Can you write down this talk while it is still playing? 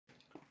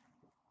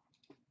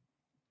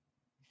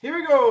Here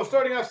we go.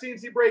 Starting off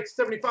CNC break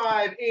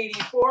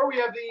 7584. We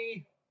have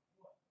the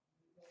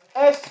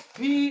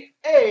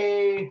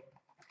SPA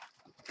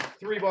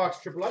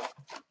 3-box triple up.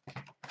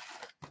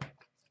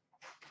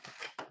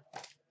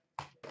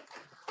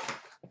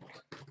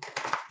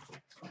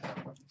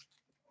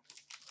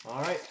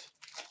 All right.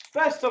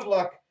 Best of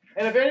luck.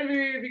 And if any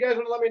of you guys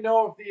want to let me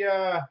know if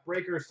the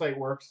breaker site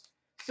works,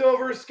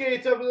 silver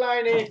skates of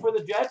line A for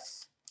the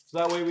Jets. So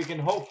that way we can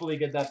hopefully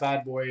get that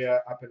bad boy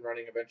up and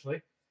running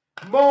eventually.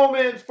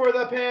 Moments for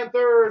the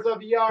Panthers of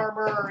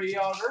Yarmer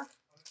Yager.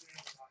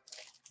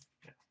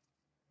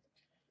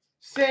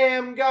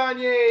 Sam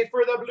Gagner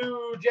for the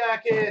Blue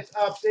Jackets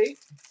update.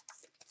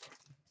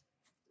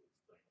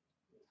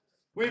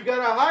 We've got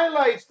a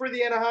highlights for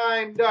the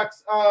Anaheim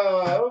Ducks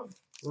of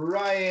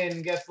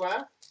Ryan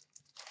Getzlaf.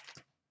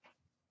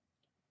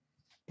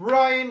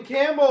 Brian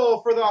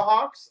Campbell for the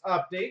Hawks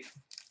update.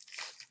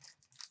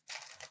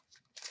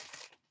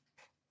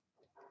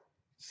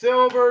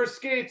 Silver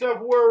skates of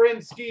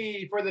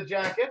Werenski for the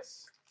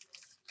Jackets.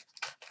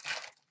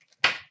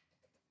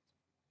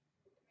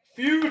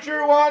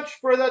 Future watch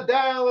for the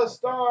Dallas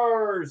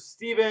Stars,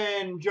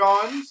 Stephen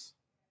Johns.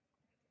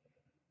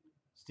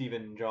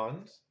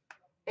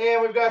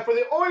 And we've got for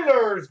the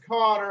Oilers,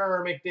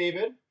 Connor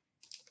McDavid.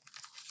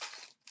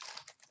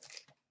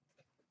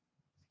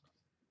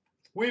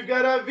 We've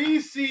got a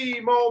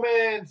VC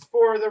moments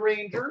for the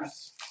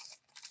Rangers.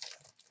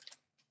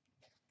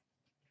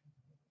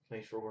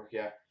 Thanks for work,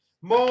 yeah.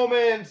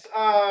 Moments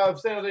of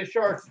San Jose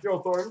Sharks, Joe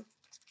Thornton.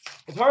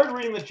 It's hard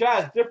reading the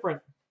chat. It's different.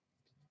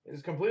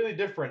 It's completely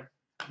different.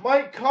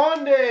 Mike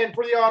Condon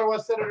for the Ottawa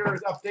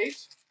Senators update.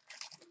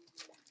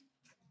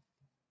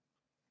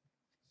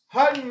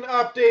 Hutton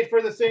update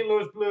for the St.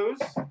 Louis Blues.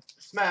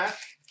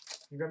 Smash.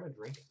 Can you grab my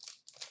drink?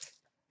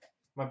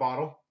 My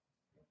bottle.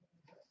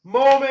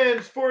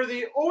 Moments for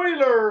the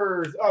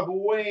Oilers of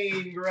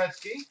Wayne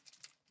Gretzky.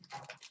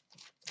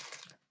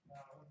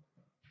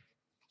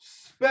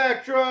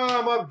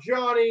 Spectrum of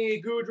Johnny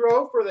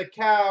Gaudreau for the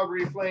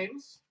Calgary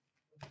Flames.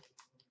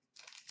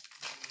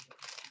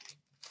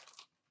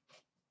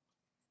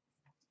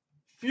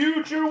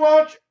 Future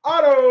Watch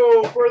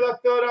Auto for the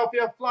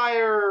Philadelphia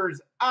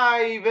Flyers,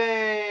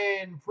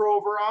 Ivan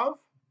Provorov.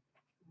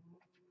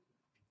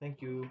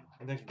 Thank you.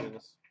 And thanks for doing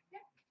this.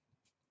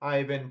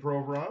 Ivan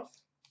Provorov.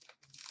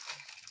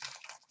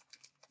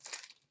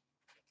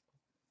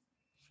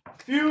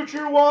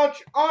 Future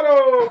Watch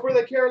Auto for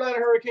the Carolina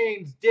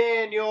Hurricanes,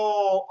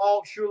 Daniel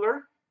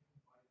Altshuler.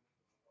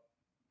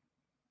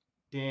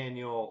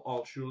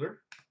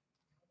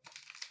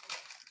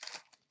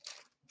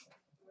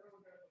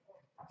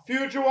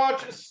 Future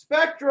Watch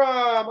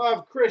Spectrum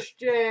of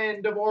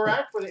Christian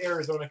Dvorak for the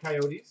Arizona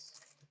Coyotes.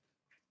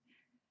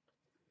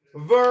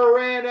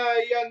 Verena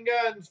Young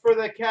Guns for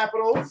the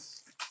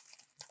Capitals.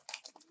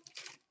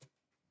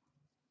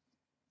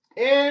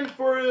 And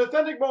for the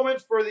authentic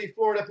moments for the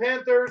Florida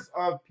Panthers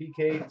of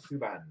PK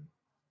Subban.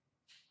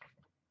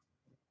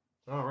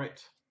 All right.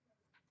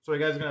 So you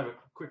guys are going to have a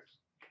quick...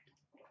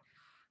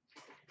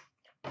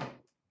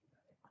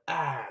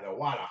 the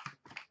water.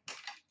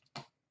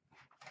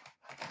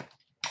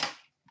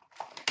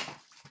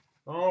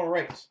 All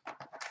right.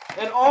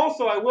 And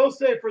also, I will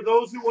say, for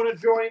those who want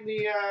to join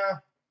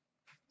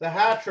the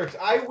hat tricks,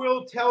 I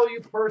will tell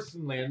you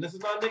personally, and this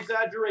is not an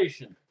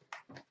exaggeration,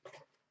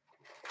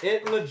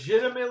 it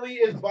legitimately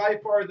is by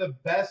far the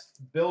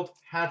best built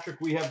hat trick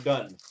we have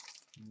done,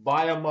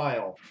 by a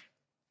mile.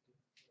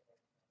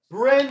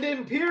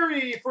 Brendan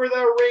Peary for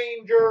the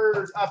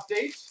Rangers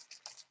update.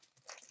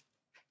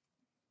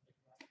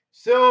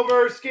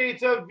 Silver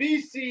skates of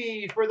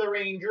VC for the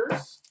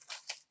Rangers.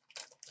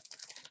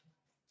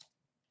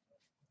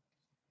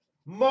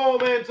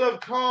 Moments of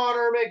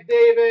Connor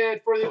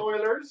McDavid for the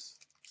Oilers.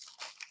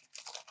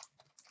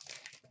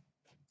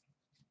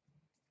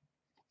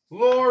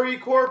 Lori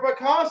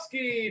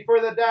Korpikoski for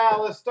the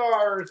Dallas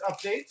Stars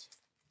update.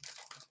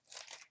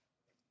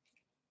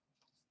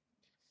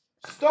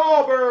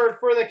 Stallbird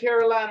for the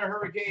Carolina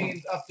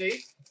Hurricanes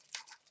update.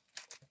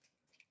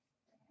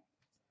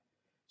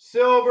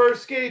 Silver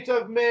skates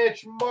of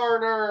Mitch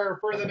Marner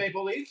for the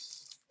Maple Leafs.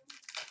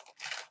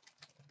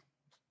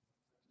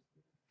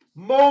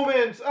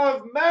 Moments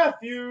of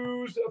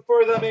Matthews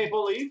for the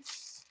Maple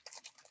Leafs.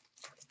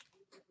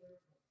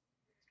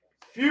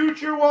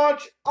 Future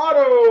Watch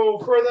Auto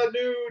for the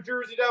New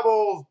Jersey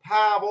Devils,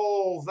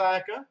 Pavel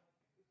Zacha.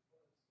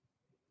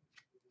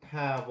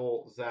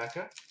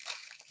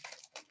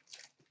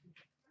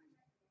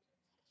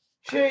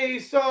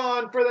 Chase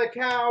on for the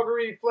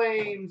Calgary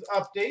Flames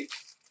update.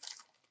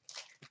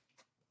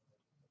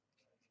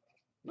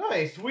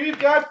 Nice. We've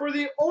got for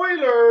the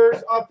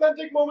Oilers,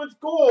 Authentic Moments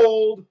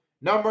Gold,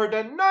 number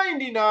to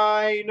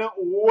 99,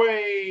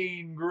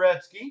 Wayne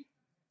Gretzky.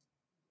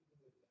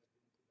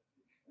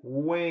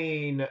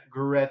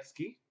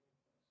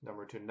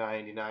 Number to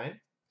 99.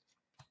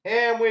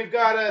 And we've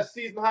got a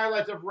season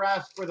highlights of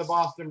Rask for the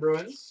Boston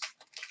Bruins.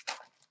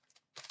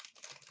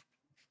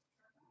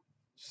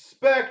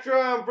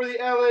 Spectrum for the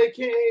LA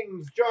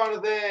Kings,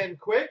 Jonathan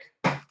Quick.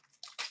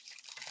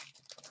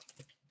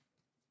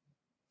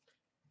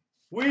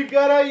 We've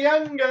got a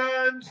Young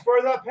Guns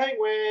for the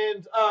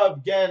Penguins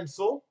of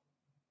Gansel.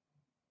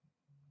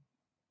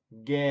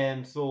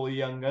 Gansel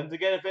Young Guns.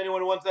 Again, if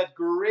anyone wants that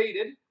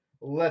graded,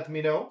 let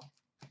me know.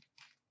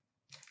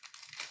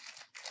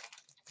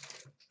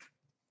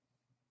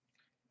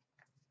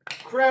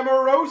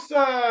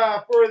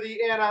 Cramarosa for the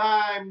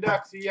Anaheim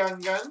Ducks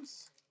Young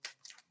Guns.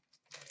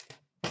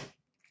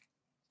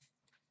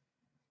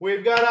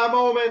 We've got a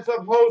Moments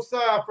of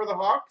Hossa for the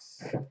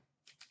Hawks.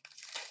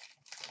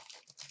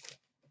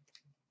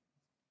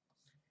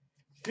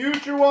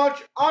 Future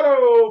Watch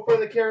Auto for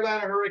the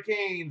Carolina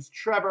Hurricanes,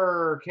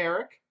 Trevor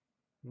Carrick.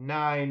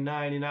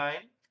 $9.99,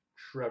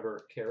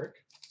 Trevor Carrick.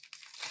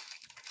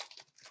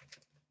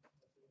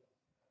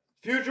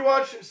 Future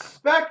Watch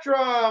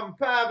Spectrum,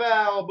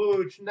 Pavel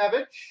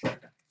Buchnevich.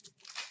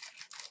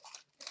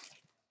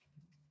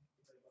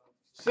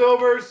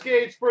 Silver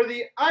Skates for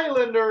the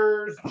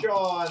Islanders,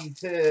 John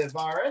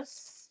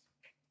Tavares.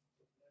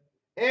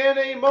 And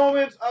a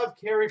Moment of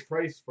Carey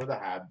Price for the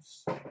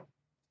Habs.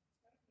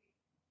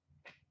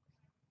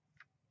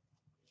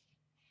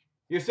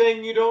 You're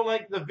saying you don't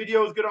like the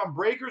videos good on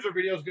breakers or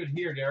videos good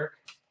here, Derek?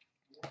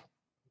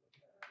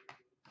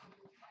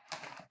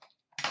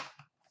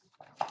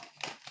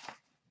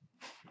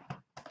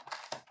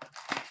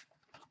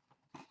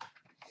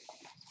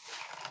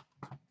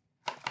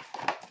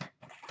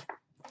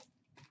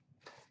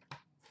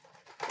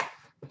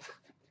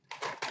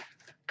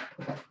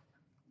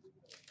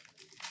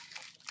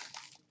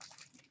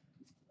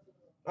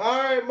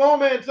 All right,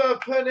 Moments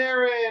of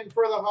Panarin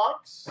for the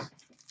Hawks.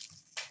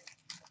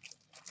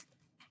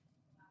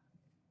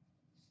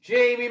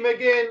 Jamie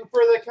McGinn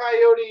for the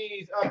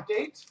Coyotes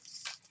update.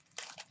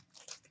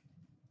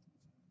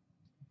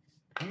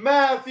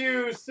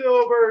 Matthew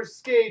Silver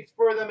Skates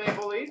for the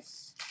Maple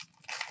Leafs.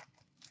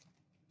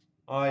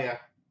 Oh, yeah.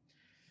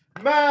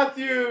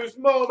 Matthews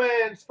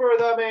Moments for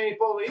the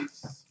Maple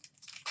Leafs.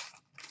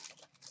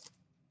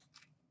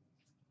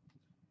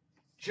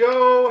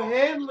 Joe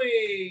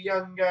Henley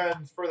Young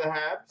Guns for the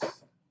Habs.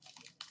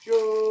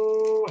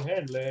 Joe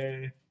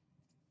Henley.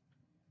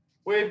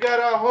 We've got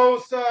a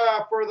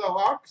Hossa for the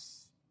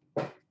Hawks.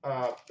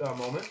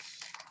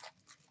 Moments.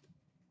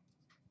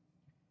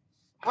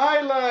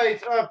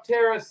 Highlight of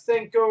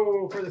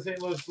Tarasenko for the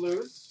St. Louis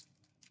Blues.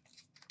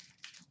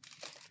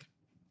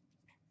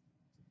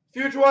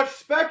 Future Watch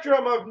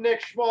Spectrum of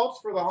Nick Schmaltz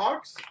for the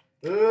Hawks.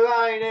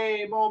 Line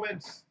A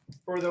Moments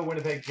for the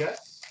Winnipeg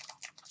Jets.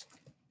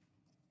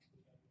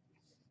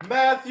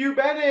 Matthew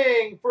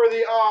Benning for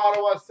the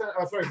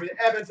for the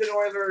Edmonton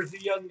Oilers,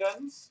 the Young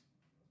Guns.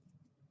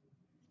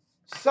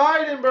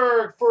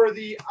 Seidenberg for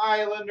the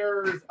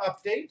Islanders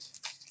update.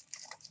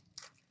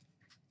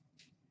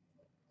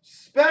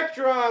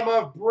 Spectrum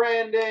of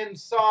Brandon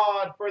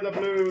Saad for the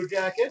Blue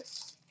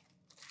Jackets.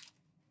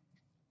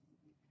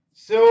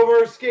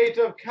 Silver Skate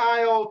of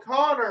Kyle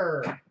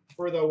Connor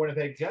for the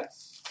Winnipeg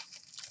Jets.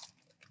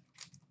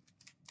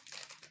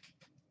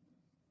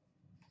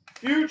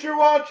 Future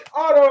Watch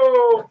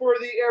Auto for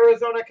the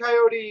Arizona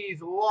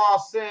Coyotes,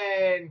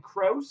 Lawson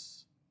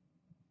Crouse.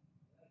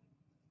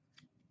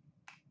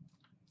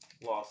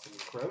 Lawson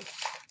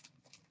Crouse.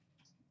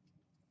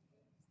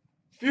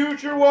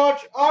 Future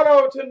Watch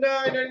Auto to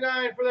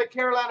 $9.99 for the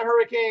Carolina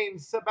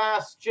Hurricanes,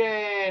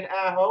 Sebastian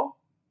Aho.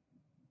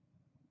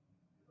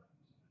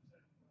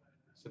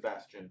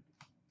 Sebastian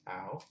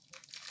Aho.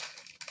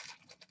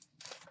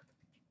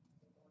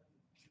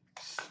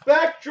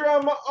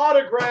 Spectrum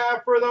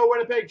Autograph for the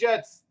Winnipeg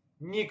Jets,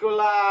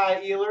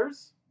 Nikolai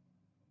Ehlers.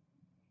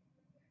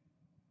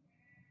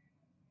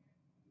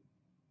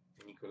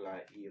 Nikolai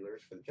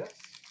Ehlers for the Jets.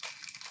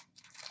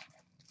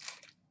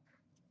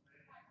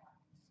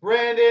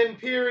 Brandon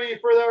Peary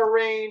for the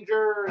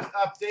Rangers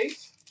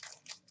update.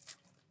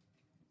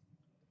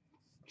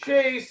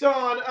 Jason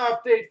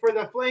update for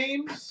the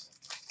Flames.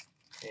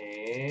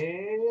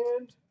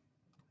 And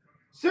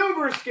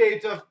Silver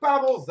Skates of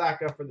Pavel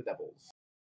Zacha for the Devils.